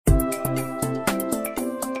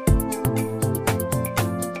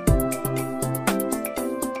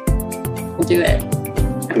We'll do it.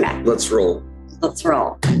 Okay. Let's roll. Let's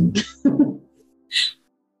roll.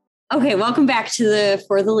 Okay, welcome back to the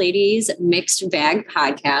For the Ladies Mixed Bag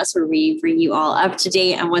podcast, where we bring you all up to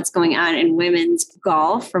date on what's going on in women's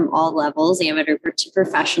golf from all levels, amateur to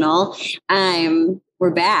professional. We're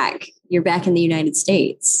back. You're back in the United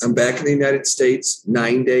States. I'm back in the United States,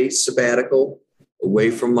 9-day sabbatical away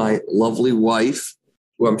from my lovely wife,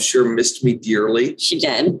 who I'm sure missed me dearly. She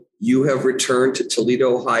did. You have returned to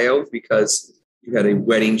Toledo, Ohio, because you had a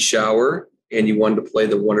wedding shower and you wanted to play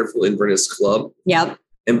the wonderful Inverness Club. Yep.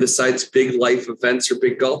 And besides big life events or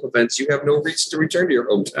big golf events, you have no reason to return to your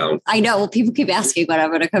hometown. I know. Well, people keep asking when I'm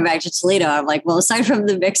going to come back to Toledo. I'm like, well, aside from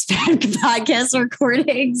the Mixed Bag podcast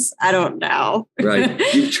recordings, I don't know. Right.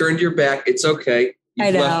 You've turned your back. It's okay.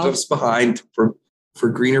 You've left us behind for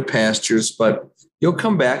greener pastures, but you'll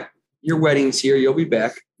come back. Your wedding's here. You'll be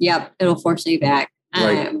back. Yep. It'll force me back.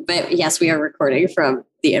 Right. But yes, we are recording from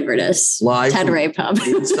the Inverness live Ted Ray pub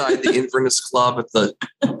inside the Inverness Club at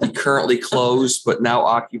the currently closed but now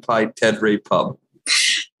occupied Ted Ray pub.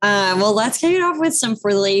 Well, let's kick it off with some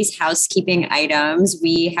For the Ladies housekeeping items.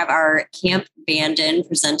 We have our Camp Bandon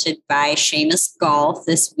presented by Seamus Golf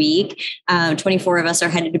this week. 24 of us are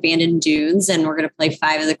headed to Bandon Dunes, and we're going to play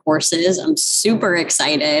 5 of the courses. I'm super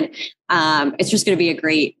excited. It's just going to be a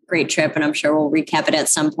great trip, and I'm sure we'll recap it at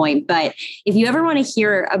some point. But if you ever want to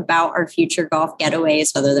hear about our future golf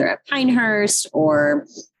getaways, whether they're at Pinehurst or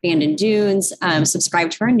Bandon Dunes, subscribe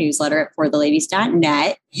to our newsletter at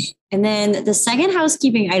fortheladies.net. And then the second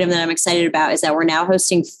housekeeping item that I'm excited about is that we're now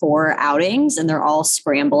hosting 4 outings, and they're all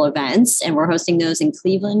scramble events. And we're hosting those in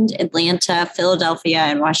Cleveland, Atlanta, Philadelphia,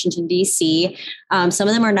 and Washington, D.C. Some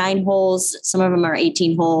of them are 9 holes. Some of them are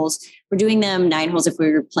 18 holes. We're doing them 9 holes if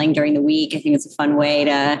we were playing during the week. I think it's a fun way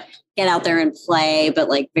to get out there and play, but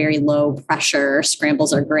like very low pressure.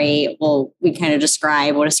 Scrambles are great. Well, we kind of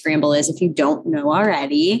describe what a scramble is if you don't know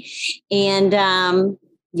already. And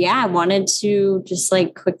I wanted to just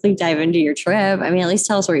like quickly dive into your trip. I mean, at least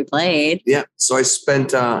tell us where you played. Yeah. So I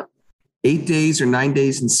spent 8 days or 9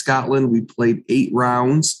 days in Scotland. We played 8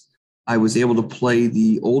 rounds. I was able to play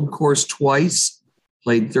the Old Course twice,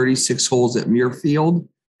 played 36 holes at Muirfield,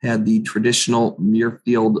 had the traditional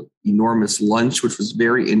Muirfield enormous lunch, which was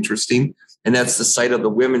very interesting. And that's the site of the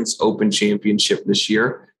Women's Open Championship this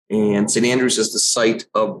year. And St. Andrews is the site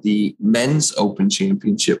of the Men's Open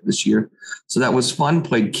Championship this year. So that was fun.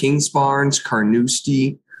 Played Kingsbarns,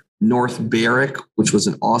 Carnoustie, North Berwick, which was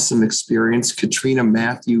an awesome experience. Katrina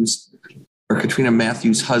Matthews'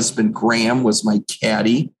 husband, Graham, was my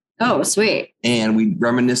caddy. Oh, sweet. And we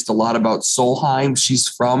reminisced a lot about Solheim. She's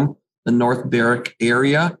from the North Berwick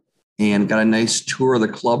area and got a nice tour of the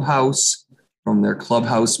clubhouse from their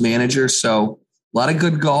clubhouse manager. So a lot of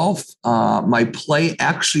good golf. My play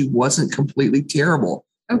actually wasn't completely terrible.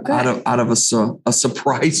 Okay. Out of a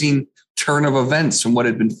surprising turn of events from what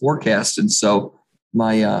had been forecasted. So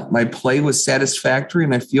my play was satisfactory,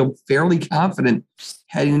 and I feel fairly confident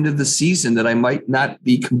heading into the season that I might not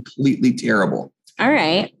be completely terrible. All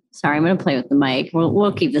right. Sorry, I'm going to play with the mic.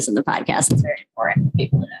 We'll keep this in the podcast. It's very important for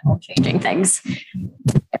people to know changing things.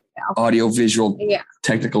 Audio visual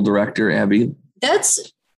technical director, Abby.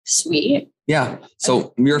 That's sweet. Yeah.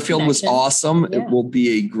 So Muirfield was awesome. Yeah. It will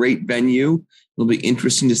be a great venue. It'll be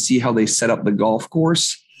interesting to see how they set up the golf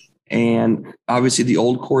course. And obviously the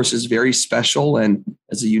Old Course is very special and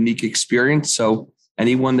is a unique experience. So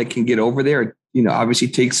anyone that can get over there, obviously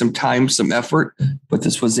take some time, some effort, but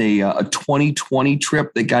this was a 2020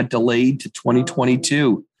 trip that got delayed to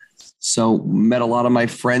 2022. So met a lot of my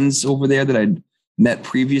friends over there that I'd met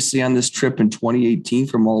previously on this trip in 2018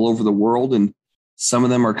 from all over the world. And some of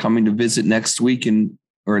them are coming to visit next week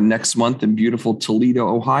or next month in beautiful Toledo,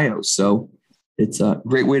 Ohio. So it's a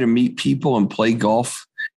great way to meet people and play golf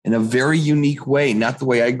in a very unique way. Not the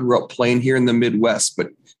way I grew up playing here in the Midwest, but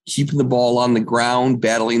keeping the ball on the ground,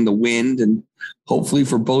 battling the wind. And hopefully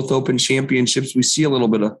for both Open Championships, we see a little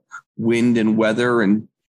bit of wind and weather and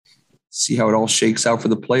see how it all shakes out for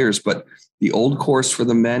the players. But the Old Course for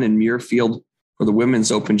the men and Muirfield for the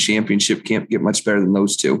Women's Open Championship can't get much better than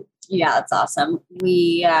those two. Yeah, that's awesome.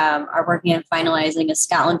 We are working on finalizing a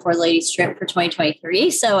Scotland for Ladies trip for 2023.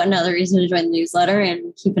 So another reason to join the newsletter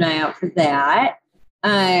and keep an eye out for that.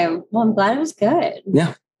 Well, I'm glad it was good.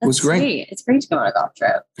 Yeah, it was great. Sweet. It's great to go on a golf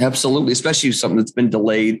trip. Absolutely. Especially something that's been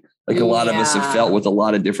delayed. Like a lot of us have felt with a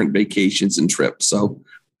lot of different vacations and trips. So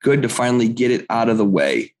good to finally get it out of the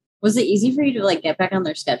way. Was it easy for you to get back on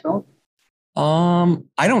their schedule?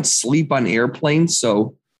 I don't sleep on airplanes.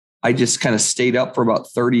 So I just kind of stayed up for about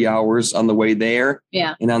 30 hours on the way there.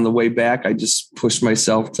 Yeah. And on the way back, I just pushed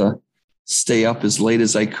myself to stay up as late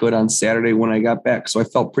as I could on Saturday when I got back. So I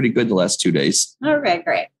felt pretty good the last 2 days. Okay,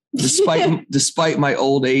 great. Despite my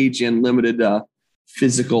old age and limited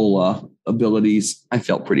physical abilities, I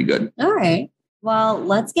felt pretty good. All right. Well,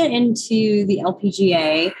 let's get into the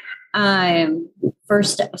LPGA.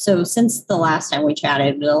 First, so since the last time we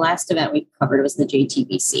chatted, the last event we covered was the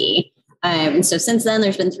JTBC. So since then,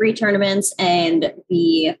 there's been 3 tournaments, and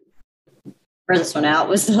the furthest one out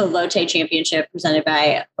was the Lotte Championship presented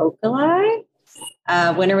by Hokulai.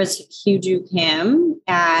 Winner was Hugh Kim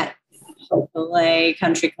at Hokulai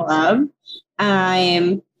Country Club.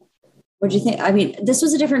 What do you think? I mean, this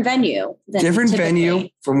was a different venue. Different venue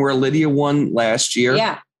from where Lydia won last year.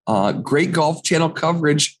 Yeah. Great Golf Channel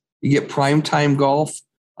coverage. You get primetime golf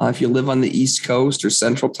if you live on the East Coast or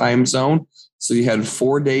Central Time Zone. So you had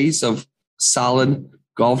 4 days of solid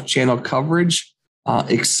Golf Channel coverage.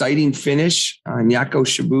 Exciting finish. Nyako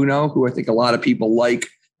Shibuno, who I think a lot of people like,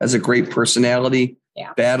 has a great personality.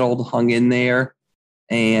 Yeah. Battled, hung in there.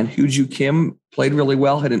 And Hugh Kim played really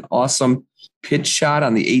well, had an awesome pitch shot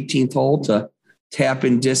on the 18th hole to tap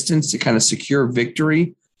in distance to kind of secure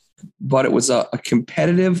victory. But it was a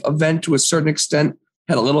competitive event to a certain extent,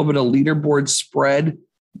 had a little bit of leaderboard spread,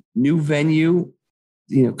 new venue,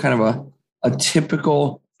 kind of a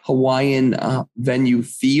typical Hawaiian venue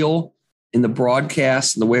feel in the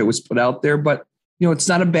broadcast and the way it was put out there. But, it's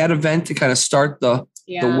not a bad event to kind of start the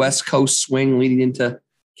West Coast swing leading into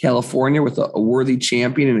California with a worthy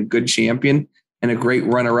champion and a good champion and a great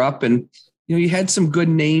runner-up. And, you had some good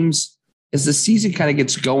names as the season kind of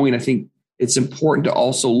gets going. I think it's important to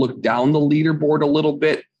also look down the leaderboard a little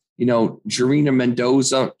bit. Jarena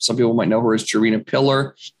Mendoza, some people might know her as Jarena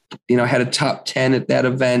Pillar, had a top 10 at that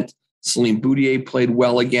event. Celine Boutier played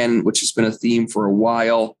well again, which has been a theme for a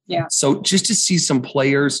while. Yeah. So just to see some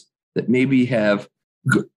players that maybe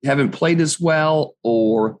haven't played as well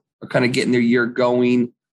or are kind of getting their year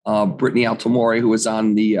going. Brittany Altomare, who was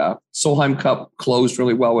on the Solheim Cup, closed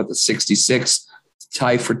really well with a 66,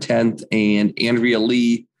 tie for 10th, and Andrea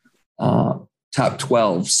Lee, top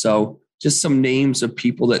 12. So just some names of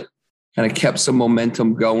people that kind of kept some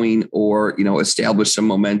momentum going or, established some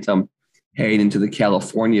momentum heading into the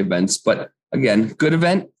California events. But again, good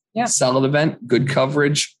event, solid event, good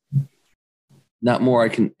coverage. Not more I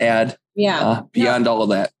can add beyond all of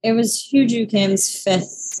that. It was Hugh Kim's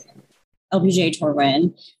 5th LPGA Tour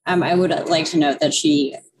win. I would like to note that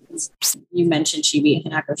you mentioned she beat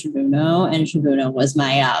Hinako Shibuno, and Shibuno was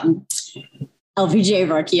my LPGA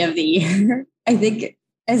Rookie of the Year. I think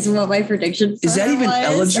is what my prediction is that even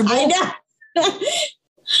was. eligible? I know.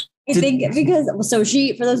 I think because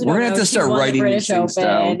she, for those who don't know, we're gonna have to start writing these things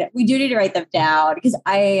down. We do need to write them down because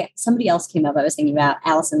somebody else came up. I was thinking about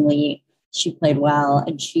Allison Lee. She played well,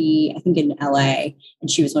 and I think in LA, and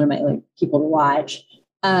she was one of my people to watch.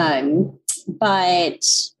 But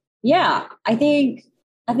yeah, I think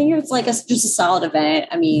it was just a solid event.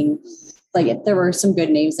 I mean, there were some good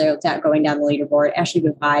names there going down the leaderboard. Ashley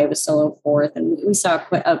Bupai was solo 4th, and we saw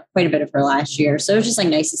quite a bit of her last year. So it was just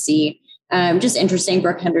nice to see. Just interesting.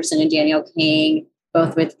 Brooke Henderson and Danielle King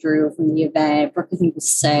both withdrew from the event. Brooke, I think, was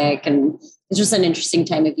sick, and it's just an interesting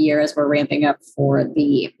time of year as we're ramping up for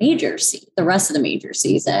the rest of the major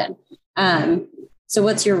season. So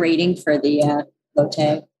what's your rating for the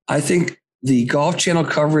Lotte? I think the Golf Channel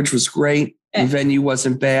coverage was great. The venue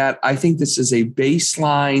wasn't bad. I think this is a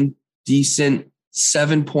baseline, decent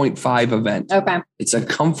 7.5 event. Okay. It's a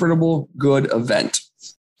comfortable, good event.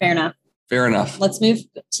 Fair enough. Let's move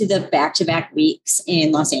to the back-to-back weeks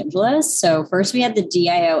in Los Angeles. So first we had the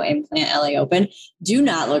DIO Implant LA Open. Do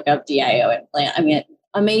not look up DIO Implant. I mean,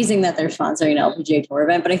 amazing that they're sponsoring an LPGA Tour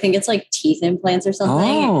event, but I think it's teeth implants or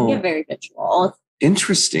something. Oh. You get very visual.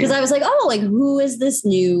 Interesting. Because I was who is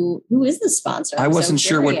this sponsor? I wasn't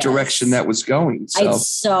sure what direction that was going. So. It's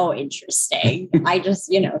so interesting. I just,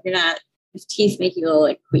 if teeth make you a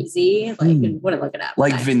little queasy, wouldn't look it up.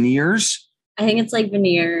 Veneers? I think it's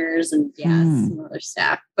veneers and some other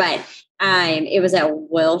stuff. But it was at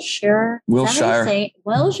Wilshire. Wilshire.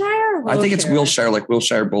 Wilshire? I think it's Wilshire,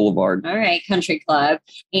 Wilshire Boulevard. All right, Country Club.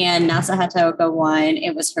 And Nasa Hataoka won.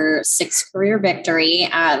 It was her 6th career victory.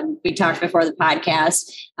 We talked before the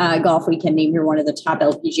podcast. Golf Weekend named her one of the top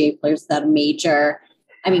LPGA players without a major.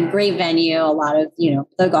 I mean, great venue. A lot of,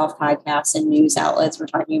 the golf podcasts and news outlets were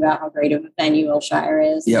talking about how great of a venue Wilshire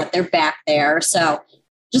is. Yep. That they're back there. So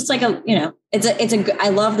just I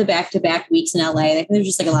love the back-to-back weeks in LA. I think there's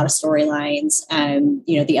just a lot of storylines.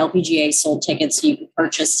 The LPGA sold tickets, so you can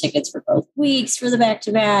purchase tickets for both weeks for the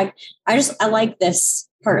back-to-back. I like this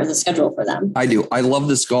part of the schedule for them. I do. I love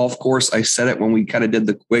this golf course. I said it when we kind of did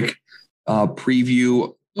the quick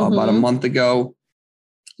preview about a month ago.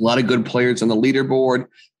 A lot of good players on the leaderboard.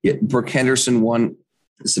 Brooke Henderson won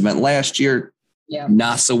this event last year. Yeah.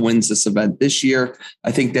 NASA wins this event this year.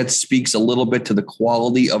 I think that speaks a little bit to the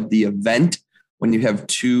quality of the event when you have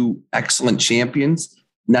two excellent champions,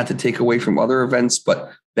 not to take away from other events,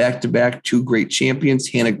 but back-to-back, two great champions,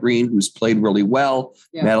 Hannah Green, who's played really well,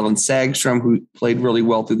 Madeline Sagstrom, who played really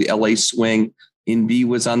well through the LA swing. Inbee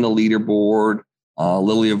was on the leaderboard.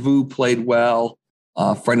 Lilia Vu played well,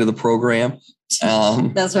 friend of the program.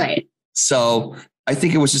 That's right. So I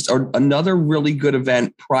think it was just another really good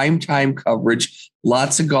event, primetime coverage,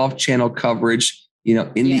 lots of Golf Channel coverage, in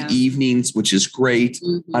the evenings, which is great,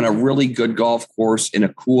 on a really good golf course in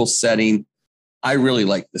a cool setting. I really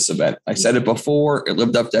like this event. I said it before. It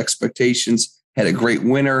lived up to expectations, had a great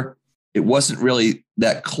winner. It wasn't really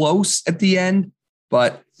that close at the end,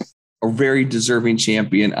 but a very deserving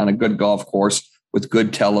champion on a good golf course with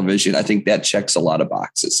good television. I think that checks a lot of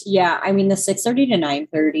boxes. Yeah. I mean, the 6:30 to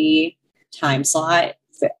 9:30 time slot,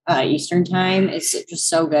 Eastern time, is just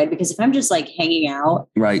so good because if I'm just like hanging out,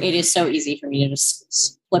 right, it is so easy for me to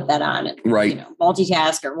just flip that on and right,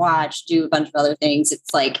 multitask or watch, do a bunch of other things.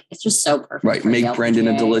 It's just so perfect. Right. Make Brendan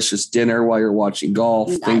a delicious dinner while you're watching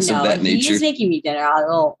golf, things of that nature. He's making me dinner.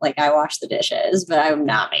 I wash the dishes, but I'm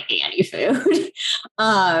not making any food.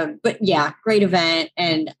 But yeah, great event.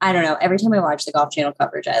 And I don't know, every time I watch the Golf Channel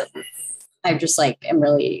coverage, I'm just like,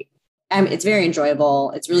 it's very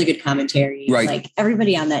enjoyable. It's really good commentary. Right. Like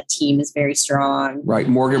everybody on that team is very strong. Right.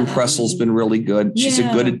 Morgan Pressel's been really good. She's a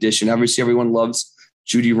good addition. Obviously, everyone loves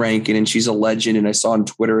Judy Rankin, and she's a legend. And I saw on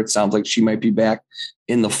Twitter, it sounds like she might be back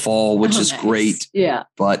in the fall, which is nice. Great. Yeah.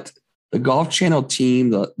 But the Golf Channel team,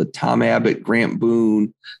 the Tom Abbott, Grant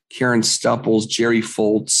Boone, Karen Stupples, Jerry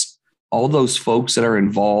Foltz, all those folks that are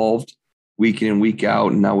involved week in and week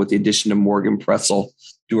out, and now with the addition of Morgan Pressel,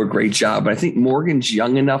 do a great job. But I think Morgan's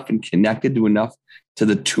young enough and connected to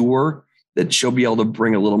the tour that she'll be able to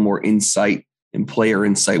bring a little more insight and player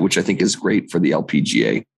insight, which I think is great for the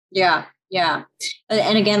LPGA. Yeah. Yeah.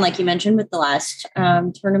 And again, like you mentioned with the last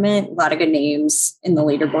tournament, a lot of good names in the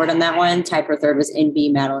leaderboard on that one. Tied for third was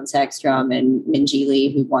Inbee, Madeline Sagstrom, and Minjee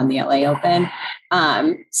Lee, who won the LA Open.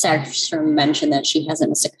 Sagstrom mentioned that she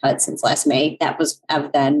hasn't missed a cut since last May. That was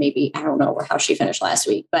then maybe, I don't know how she finished last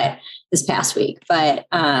week, but this past week. But,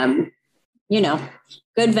 good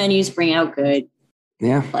venues bring out good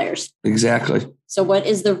players. Exactly. So what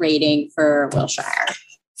is the rating for Wilshire?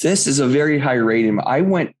 This is a very high rating. I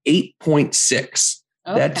went 8.6.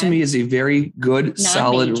 Okay. That to me is a very good,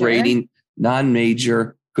 solid rating,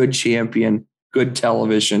 non-major, good champion, good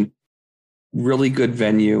television, really good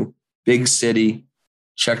venue, big city,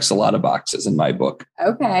 checks a lot of boxes in my book.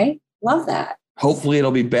 Okay. Love that. Hopefully it'll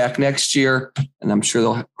be back next year, and I'm sure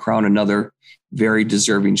they'll crown another very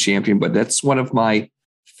deserving champion, but that's one of my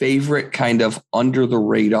favorite kind of under the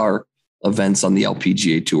radar events on the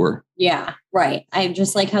LPGA tour. Yeah, right. I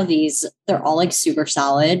just like how they're all like super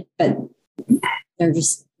solid, but they're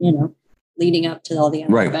just, leading up to all the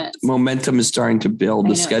other events. Momentum is starting to build.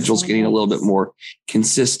 The schedule's getting a little bit more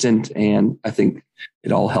consistent, and I think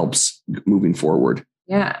it all helps moving forward.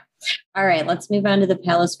 Yeah. All right, let's move on to the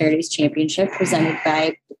Palos Verdes Championship presented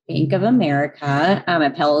by Bank of America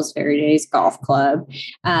at Palos Verdes Golf Club.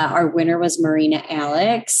 Our winner was Marina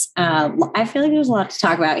Alex. I feel like there's a lot to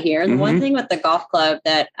talk about here. The one thing with the golf club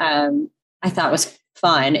that I thought was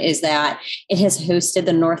fun is that it has hosted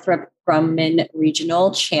the Northrop Grumman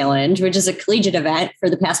Regional Challenge, which is a collegiate event for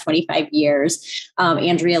the past 25 years.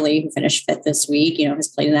 Andrea Lee, who finished fifth this week, has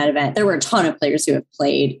played in that event. There were a ton of players who have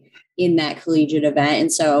played in that collegiate event.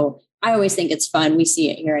 And so I always think it's fun. We see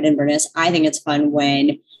it here at Inverness. I think it's fun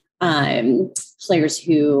when players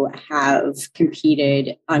who have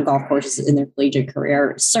competed on golf courses in their collegiate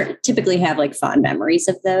career typically have like fond memories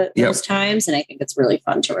of those times. And I think it's really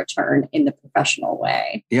fun to return in the professional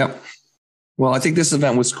way. Yep. Well, I think this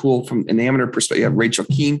event was cool from an amateur perspective. You have Rachel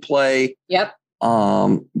Keane play. Yep.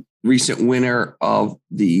 Recent winner of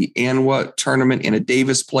the ANWA tournament, Anna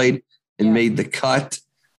Davis played and made the cut.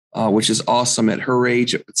 Which is awesome at her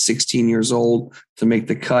age, at 16 years old, to make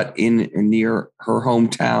the cut in or near her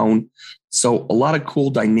hometown. So a lot of cool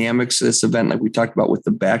dynamics to this event, like we talked about with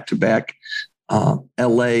the back-to-back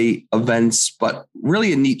LA events, but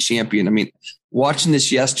really a neat champion. I mean, watching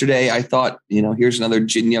this yesterday, I thought, here's another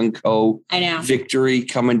Jin Young Ko victory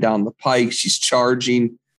coming down the pike. She's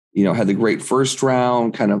charging, had the great first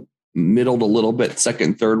round, kind of middled a little bit,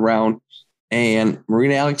 second, third round. And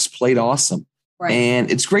Marina Alex played awesome. Right. And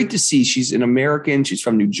it's great to see she's an American. She's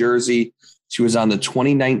from New Jersey. She was on the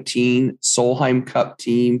 2019 Solheim Cup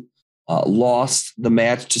team, lost the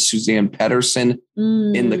match to Suzanne Pettersson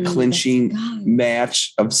in the clinching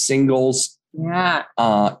match of singles. Yeah.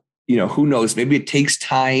 Who knows? Maybe it takes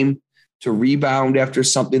time to rebound after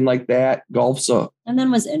something like that. Golf's and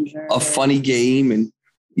then was injured. A funny game, and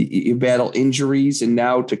you battle injuries. And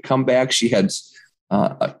now to come back, she had,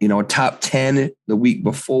 a top 10 the week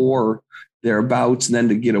before thereabouts, and then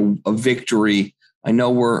to get a victory. I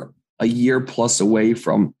know we're a year plus away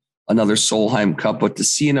from another Solheim Cup, but to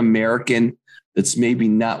see an American that's maybe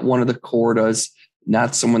not one of the Kordas,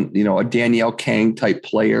 not someone, a Danielle Kang type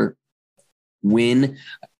player win,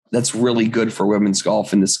 that's really good for women's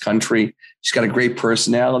golf in this country. She's got a great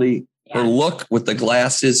personality. Yeah. Her look with the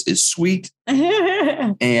glasses is sweet.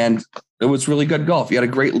 And it was really good golf. You had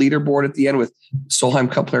a great leaderboard at the end with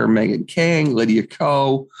Solheim Cup player Megan Kang, Lydia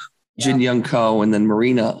Ko, Jin Young Ko, and then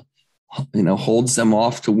Marina, holds them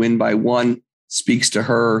off to win by one, speaks to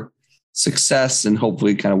her success and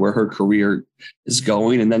hopefully kind of where her career is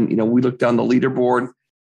going. And then, we look down the leaderboard.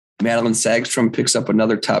 Madeline Sagstrom picks up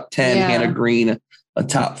another top 10, Hannah Green, a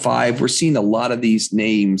top 5. We're seeing a lot of these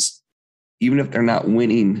names, even if they're not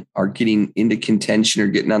winning, are getting into contention or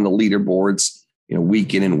getting on the leaderboards,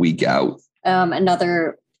 week in and week out.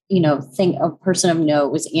 Another, a person of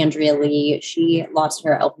note was Andrea Lee. She lost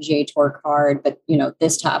her LPGA Tour card, but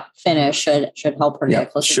this top finish should help her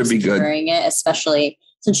get closer to securing it, especially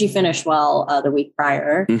since she finished well the week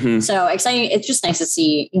prior. Mm-hmm. So exciting. It's just nice to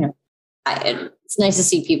see, it's nice to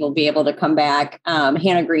see people be able to come back.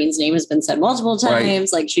 Hannah Green's name has been said multiple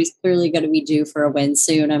times. Right. Like she's clearly going to be due for a win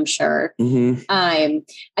soon, I'm sure. Mm-hmm.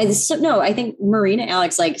 I think Marina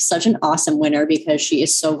Alex, such an awesome winner because she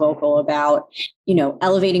is so vocal about,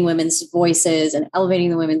 elevating women's voices and elevating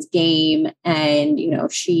the women's game. And,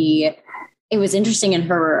 it was interesting in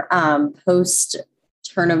her post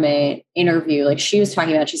tournament interview, she was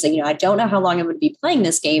talking about, she's like, I don't know how long I'm going to be playing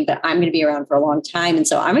this game, but I'm going to be around for a long time. And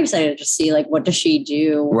so I'm excited to see what does she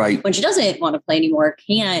do when she doesn't want to play anymore,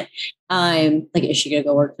 can't, is she going to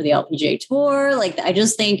go work for the LPGA Tour? I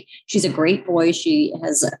just think she's a great voice. She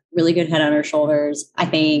has a really good head on her shoulders. I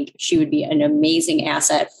think she would be an amazing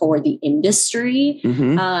asset for the industry.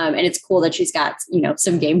 Mm-hmm. And it's cool that she's got,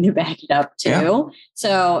 some game to back it up too. Yeah.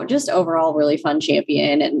 So just overall really fun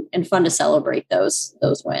champion and fun to celebrate those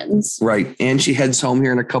wins. Right. And she heads home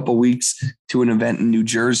here in a couple of weeks to an event in New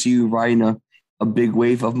Jersey, riding a big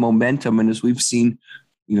wave of momentum. And as we've seen,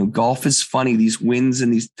 golf is funny. These wins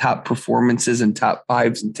and these top performances and top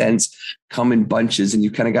 5s and 10s come in bunches, and you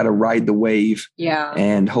kind of got to ride the wave. Yeah.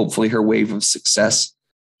 And hopefully her wave of success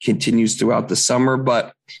continues throughout the summer.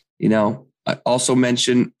 But, I also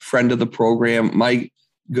mentioned friend of the program, my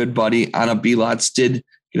good buddy, Anna Bilatz, did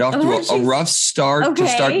get off to a rough start to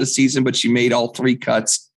start the season, but she made all 3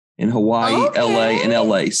 cuts in Hawaii, LA, and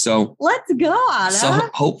LA. So let's go, Anna. So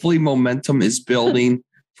hopefully momentum is building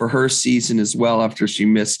for her season as well after she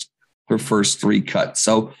missed her first 3 cuts.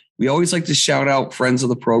 So we always like to shout out friends of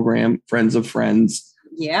the program, friends of friends.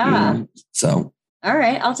 Yeah. So all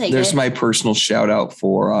right, I'll take there's my personal shout out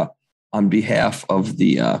for on behalf of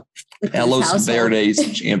the Elos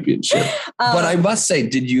Verdes Championship. But I must say,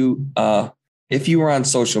 did you if you were on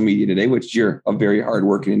social media today, which you're a very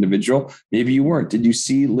hardworking individual, maybe you weren't. Did you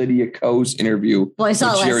see Lydia Ko's interview? Well, I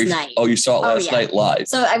saw it last night. Oh, you saw it last night live.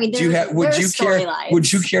 So, I mean, would you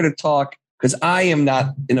care to talk? Because I am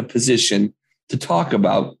not in a position to talk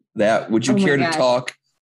about that. Would you care to talk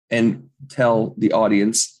and tell the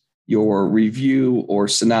audience your review or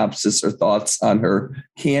synopsis or thoughts on her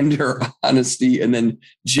candor, honesty, and then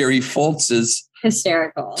Jerry Foltz's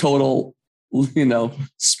hysterical, total,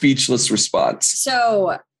 speechless response?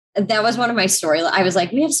 So that was one of my storylines. I was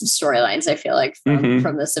like, we have some storylines, I feel like,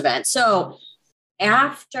 from this event. So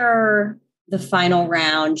after the final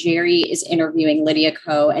round, Jerry is interviewing Lydia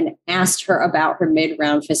Ko and asked her about her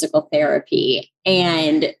mid-round physical therapy.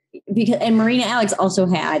 And Marina Alex also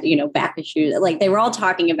had, back issues. They were all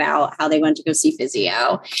talking about how they went to go see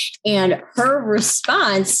physio. And her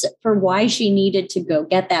response for why she needed to go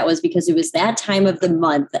get that was because it was that time of the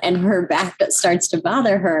month and her back starts to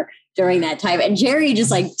bother her during that time. And Jerry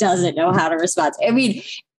just doesn't know how to respond. I mean,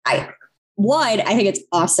 I think it's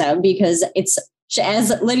awesome because it's,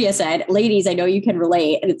 as Lydia said, ladies, I know you can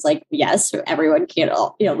relate. And it's yes, everyone can't,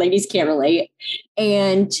 ladies can't relate.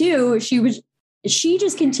 And 2, she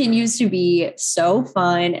just continues to be so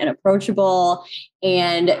fun and approachable.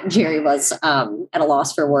 And Jerry was at a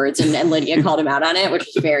loss for words, and Lydia called him out on it, which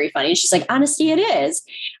was very funny. She's like, honesty, it is.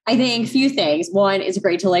 I think a few things. One, it's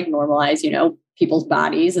great to normalize, people's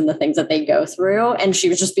bodies and the things that they go through. And she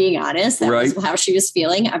was just being honest. That was how she was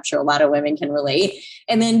feeling. I'm sure a lot of women can relate.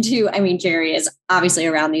 And then too, I mean, Jerry is obviously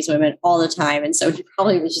around these women all the time. And so he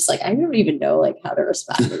probably was just like, I don't even know like how to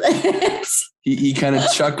respond to this. He kind of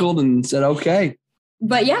chuckled and said, okay.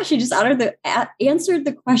 But yeah, she just answered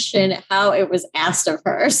the question how it was asked of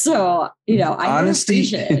her. So, you know, I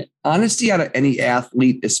appreciate it. Honesty out of any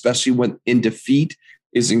athlete, especially when in defeat,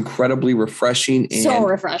 is incredibly refreshing. And so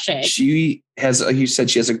refreshing. She has, like you said,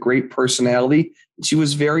 she has a great personality. She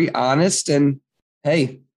was very honest and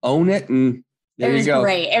hey, own it. And there you go.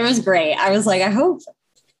 Great. It was great. I was like, I hope.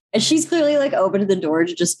 And she's clearly like opened the door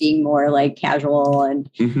to just being more like casual and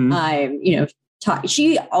you know,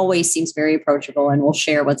 she always seems very approachable and will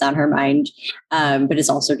share what's on her mind. But it's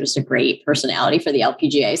also just a great personality for the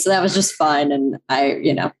LPGA. So that was just fun.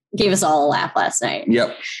 And gave us all a laugh last night.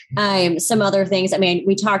 Yep. Some other things. I mean,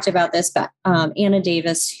 we talked about this, but Anna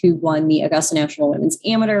Davis, who won the Augusta National Women's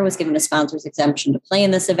Amateur, was given a sponsor's exemption to play in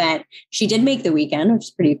this event. She did make the weekend, which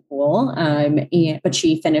is pretty cool. But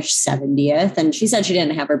she finished 70th, and she said she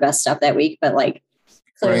didn't have her best stuff that week, but like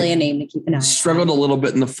clearly a name to keep an eye on. Struggled a little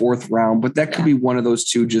bit in the fourth round, but that could be one of those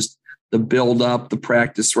two, just the build up, the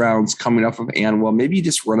practice rounds coming off of Anwell. Maybe you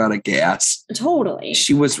just run out of gas. Totally.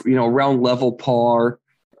 She was, around level par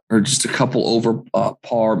or just a couple over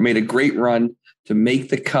par, made a great run to make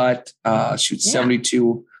the cut. Shoot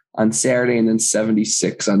 72 on Saturday and then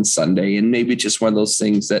 76 on Sunday. And maybe just one of those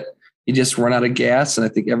things that you just run out of gas. And I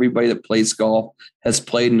think everybody that plays golf has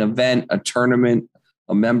played an event, a tournament,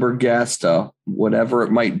 a member guest, whatever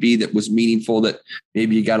it might be that was meaningful, that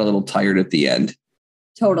maybe you got a little tired at the end.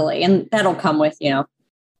 Totally. And that'll come with,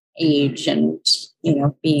 age and,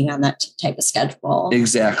 being on that type of schedule.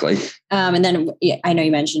 Exactly. And then I know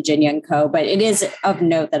you mentioned Jin Young Ko, but it is of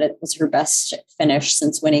note that it was her best finish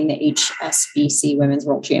since winning the HSBC Women's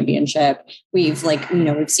World Championship. We've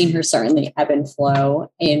seen her certainly ebb and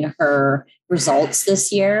flow in her results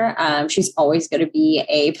this year. She's always going to be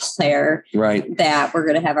a player that we're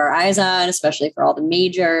going to have our eyes on, especially for all the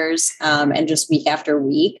majors and just week after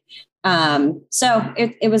week. So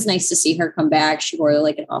it was nice to see her come back. She wore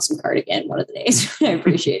like an awesome cardigan one of the days. I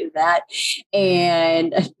appreciated that,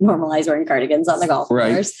 and normalize wearing cardigans on the golf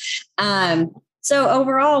course. So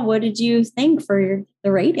overall, what did you think for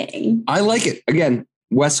the rating? I like it. Again,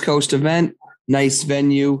 West Coast event, nice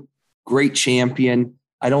venue, great champion.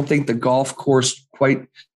 I don't think the golf course quite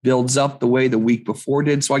builds up the way the week before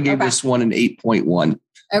did. So I gave this one an 8.1,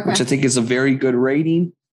 which I think is a very good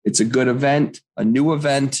rating. It's a good event, a new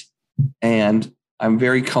event. And I'm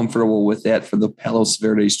very comfortable with that for the Palos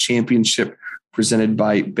Verdes Championship presented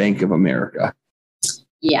by Bank of America.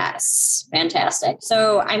 Yes. Fantastic.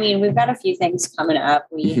 So, I mean, we've got a few things coming up.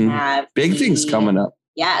 We have big things coming up.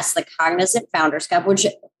 Yes. The Cognizant Founders Cup, which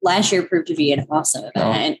last year proved to be an awesome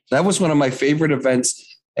event. That was one of my favorite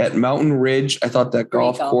events at Mountain Ridge. I thought that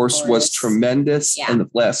golf course was tremendous in the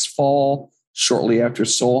last fall, shortly after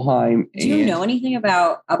Solheim. Do you know anything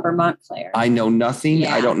about Upper Montclair? I know nothing.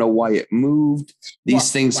 Yeah. I don't know why it moved.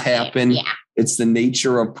 These things happen. Yeah. It's the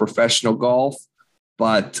nature of professional golf,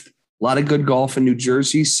 but a lot of good golf in New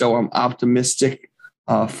Jersey. So I'm optimistic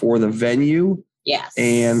for the venue. Yes.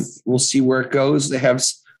 And we'll see where it goes. They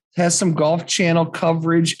has some Golf Channel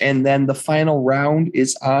coverage, and then the final round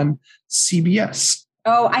is on CBS.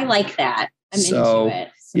 Oh, I like that. I'm into it.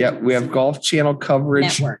 Yeah, we have Golf Channel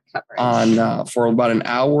coverage on for about an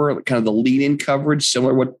hour, kind of the lead-in coverage,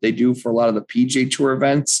 similar to what they do for a lot of the PGA Tour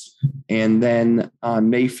events. And then on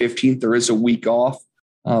May 15th, there is a week off.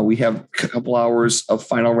 We have a couple hours of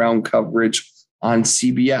final round coverage on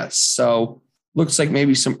CBS. So looks like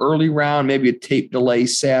maybe some early round, maybe a tape delay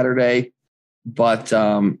Saturday. But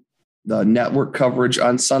the network coverage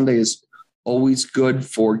on Sunday is always good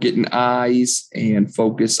for getting eyes and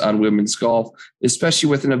focus on women's golf, especially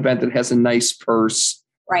with an event that has a nice purse.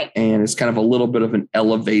 Right. And it's kind of a little bit of an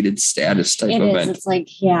elevated status type event. It's like,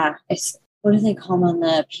 what do they call them on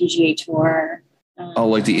the PGA Tour?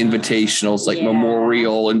 Like the invitationals, like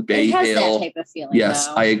Memorial and Bay Hill. That type of feeling, yes,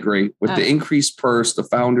 I agree. With the increased purse, the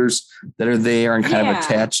founders that are there and kind of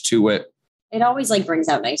attached to it. It always brings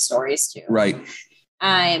out nice stories too. Right.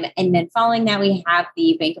 And then following that, we have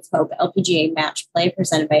the Bank of Hope LPGA Match Play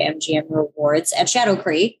presented by MGM Rewards at Shadow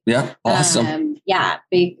Creek. Yeah, awesome.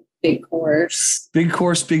 Big course. Big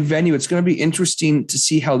course, big venue. It's going to be interesting to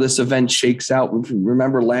see how this event shakes out.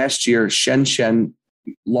 Remember last year, Shen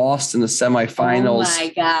lost in the semifinals. Oh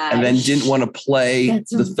my gosh. And then didn't want to play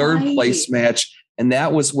the third place match. And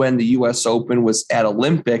that was when the U.S. Open was at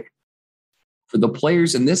Olympic. For the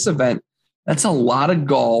players in this event, that's a lot of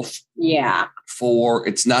golf. Yeah.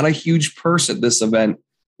 It's not a huge purse at this event.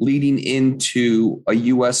 leading into a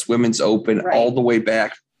U.S. Women's Open all the way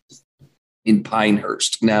back in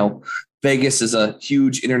Pinehurst. Now, Vegas is a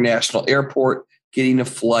huge international airport. Getting a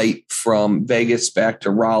flight from Vegas back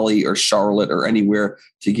to Raleigh or Charlotte or anywhere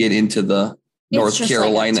to get into the North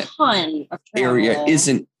Carolina area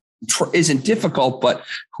isn't difficult, but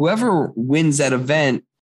whoever wins that event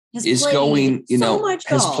has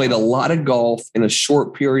played a lot of golf in a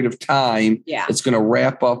short period of time. Yeah. It's going to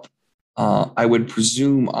wrap up, I would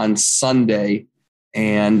presume, on Sunday,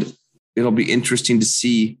 and it'll be interesting to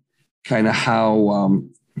see kind of how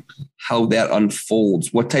that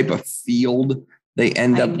unfolds, what type of field they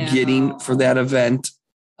end up getting for that event.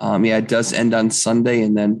 It does end on Sunday,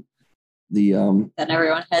 and then then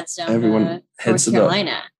everyone heads down to North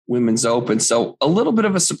Carolina. Women's Open. So a little bit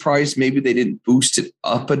of a surprise. Maybe they didn't boost it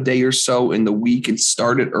up a day or so in the week and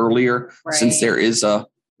start it earlier, since there is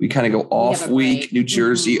we kind of go off week, New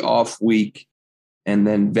Jersey off week, and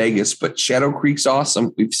then Vegas. But Shadow Creek's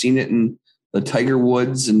awesome. We've seen it in the Tiger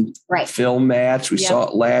Woods and film match. We saw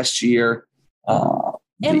it last year.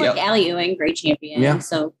 And Allie Ewing, great champion. Yeah.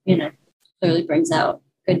 So, clearly brings out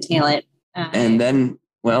good talent. And then,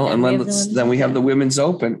 then we have the Women's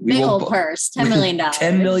Open. Big old purse, $10 million.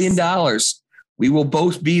 $10 million. We will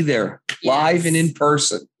both be there live and in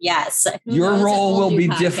person. Yes. Your role will be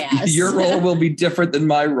different. Your role will be different than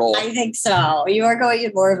my role. I think so. You are going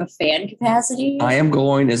in more of a fan capacity. I am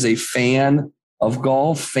going as a fan of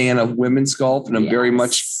golf, fan of women's golf, and I'm very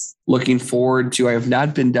much looking forward to. I have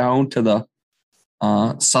not been down to the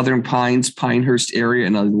Southern Pines, Pinehurst area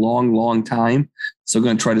in a long, long time. So I'm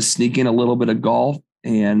going to try to sneak in a little bit of golf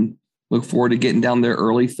and look forward to getting down there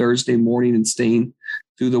early Thursday morning and staying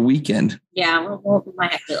through the weekend. Yeah, we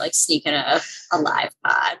might have to sneak in a live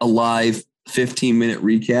pod. A live 15-minute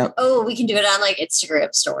recap. Oh, we can do it on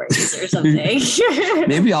Instagram stories or something.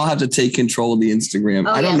 Maybe I'll have to take control of the Instagram.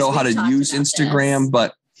 I don't know how to use Instagram,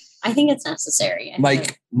 but I think it's necessary.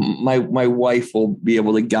 My wife will be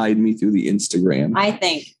able to guide me through the Instagram. I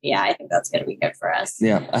think that's going to be good for us.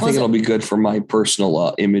 Yeah, I think it'll be good for my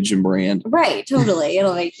personal image and brand. Right, totally.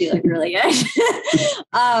 It'll make you look really good.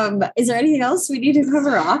 Is there anything else we need to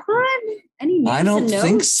cover off on? Any news I don't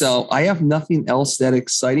think so. I have nothing else that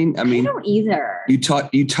exciting. I mean, I don't either.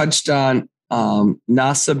 You touched on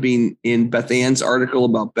NASA being in Beth Ann's article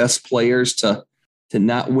about best players to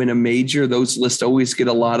not win a major. Those lists always get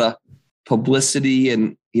a lot of publicity,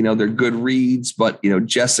 and they're good reads, but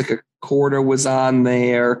Jessica Korda was on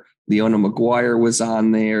there, Leona Maguire was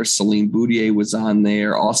on there, Celine Boutier was on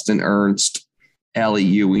there, Austin Ernst, Allie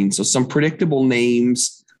Ewing. So some predictable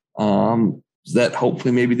names that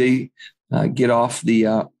hopefully maybe they get off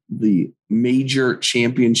the major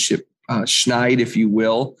championship schneid, if you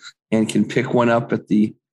will, and can pick one up at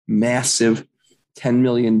the massive $10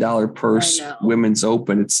 million purse Women's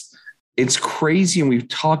Open. It's crazy. And we've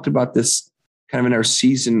talked about this kind of in our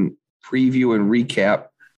season preview and recap,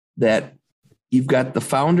 that you've got the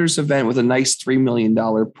Founders event with a nice $3 million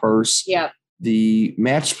purse. Yeah. The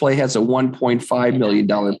match play has a $1.5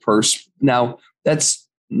 million purse. Now that's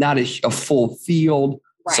not a full field.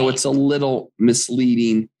 Right. So it's a little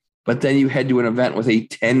misleading, but then you head to an event with a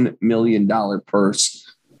 $10 million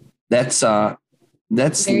purse. That's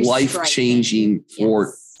life-changing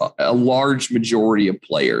for a large majority of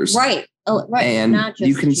players. Right. Right. And not just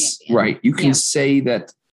you can say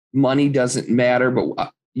that money doesn't matter,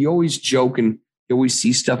 but you always joke and you always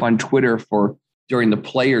see stuff on Twitter during the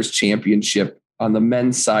Players Championship on the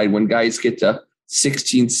men's side when guys get to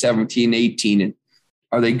 16, 17, 18. And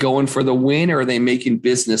are they going for the win, or are they making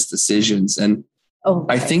business decisions? And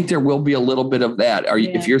I think there will be a little bit of that.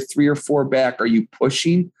 If you're 3 or 4 back, are you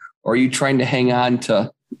pushing? Or are you trying to hang on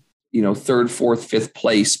to, 3rd, 4th, 5th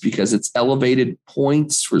place because it's elevated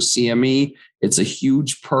points for CME? It's a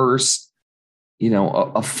huge purse. A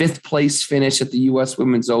 5th place finish at the U.S.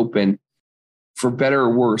 Women's Open, for better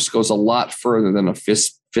or worse, goes a lot further than a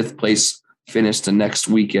 5th place finish the next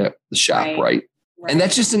week at the shop, right? And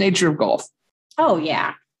that's just the nature of golf. Oh,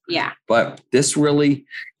 yeah. Yeah. But this really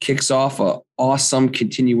kicks off an awesome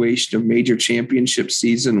continuation of major championship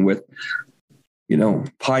season with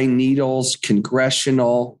Pine Needles,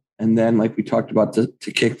 Congressional, and then, like we talked about, to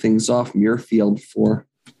kick things off, Muirfield for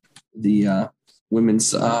the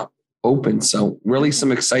Women's Open. So really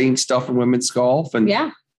some exciting stuff in women's golf, and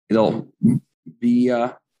it'll be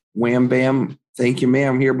wham, bam, thank you,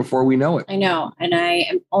 ma'am, here before we know it. I know. And I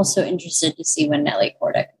am also interested to see when Nelly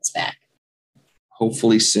Korda comes back.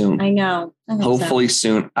 Hopefully soon. I know. Hopefully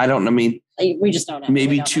soon. I don't know. I mean, we just don't know.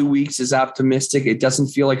 Maybe 2 weeks is optimistic. It doesn't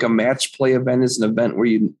feel like a match play event is an event where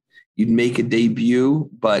you'd make a debut,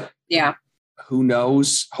 but who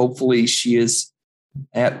knows? Hopefully she is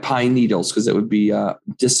at Pine Needles because it would be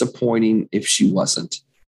disappointing if she wasn't.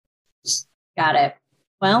 Got it.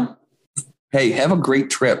 Well, hey, have a great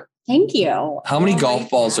trip. Thank you. How many golf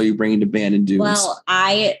balls are you bringing to Bandon Dunes? Well,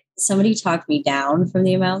 somebody talked me down from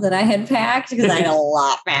the amount that I had packed because I had a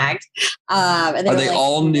lot packed. And are they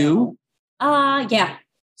all new? Yeah.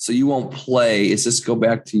 So you won't play. Is this go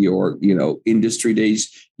back to your, industry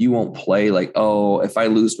days? You won't play like, oh, if I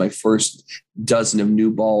lose my first dozen of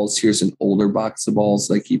new balls, here's an older box of balls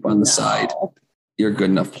that I keep on the side. You're a good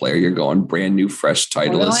enough player. You're going brand new, fresh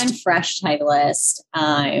Titleist. We're going fresh Titleist.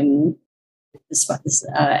 This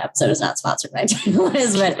episode is not sponsored by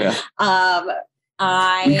Titleist,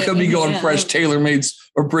 but we could be going fresh TaylorMades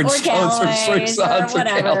or Bridgestones or Srixons or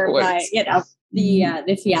whatever. But,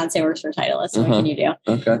 the fiance works for Titleist. So what can you do?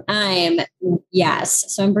 Okay.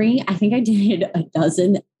 Yes. So I'm bringing. I think I did a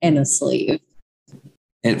dozen and a sleeve.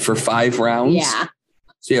 And for 5 rounds. Yeah.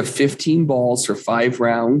 So you have 15 balls for 5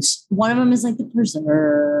 rounds. One of them is like the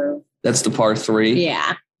preserve. That's the par 3.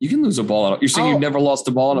 Yeah. You can lose a ball. You're saying you've never lost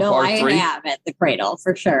a ball in a par 3? No, I have at the Cradle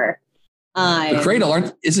for sure. The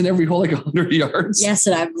Cradle isn't every hole like 100 yards? Yes,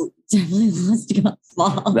 and I've definitely lost a golf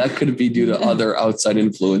ball. That could be due to other outside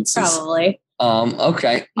influences. Probably.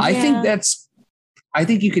 Okay. Yeah. I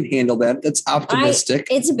think you can handle that. That's optimistic.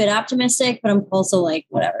 It's a bit optimistic, but I'm also like,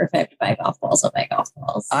 whatever. If I have to buy golf balls, I'll buy golf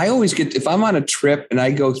balls. I always if I'm on a trip and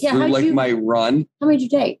I go through my run. How many did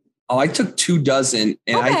you take? Oh, I took 2 dozen,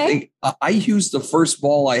 and I think I used the first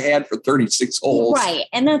ball I had for 36 holes. Right,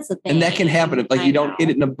 and that's the thing. And that can happen if you don't hit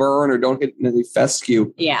it in a burn or don't hit it in a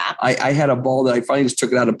fescue. Yeah. I had a ball that I finally just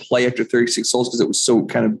took it out of play after 36 holes because it was so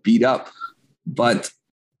kind of beat up. But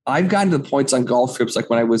I've gotten to the points on golf trips, like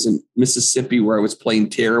when I was in Mississippi where I was playing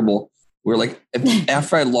terrible, where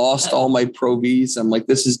after I lost all my Pro Vs, I'm like,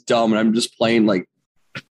 this is dumb. And I'm just playing like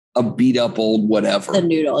a beat up old whatever. The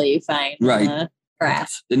noodle you find. Right.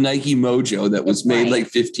 The Nike Mojo that was made like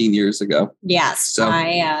 15 years ago. Yes. So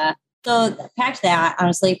I packed that.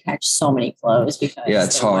 Honestly, packed so many clothes because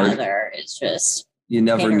it's hard. Weather is just you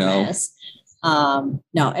never know.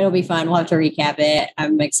 No, it'll be fun. We'll have to recap it.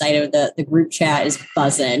 I'm excited. The group chat is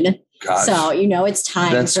buzzing. Gosh. So it's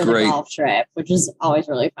time for the golf trip, which is always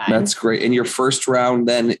really fun. That's great. And your first round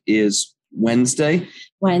then is Wednesday,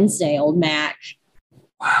 Old Mac.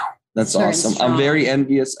 Wow. That's awesome. Strong. I'm very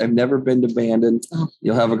envious. I've never been to Bandon. Oh.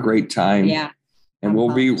 You'll have a great time. Yeah. And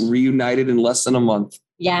we'll be reunited in less than a month.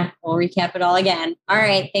 Yeah. We'll recap it all again. All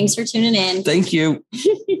right. Thanks for tuning in. Thank you.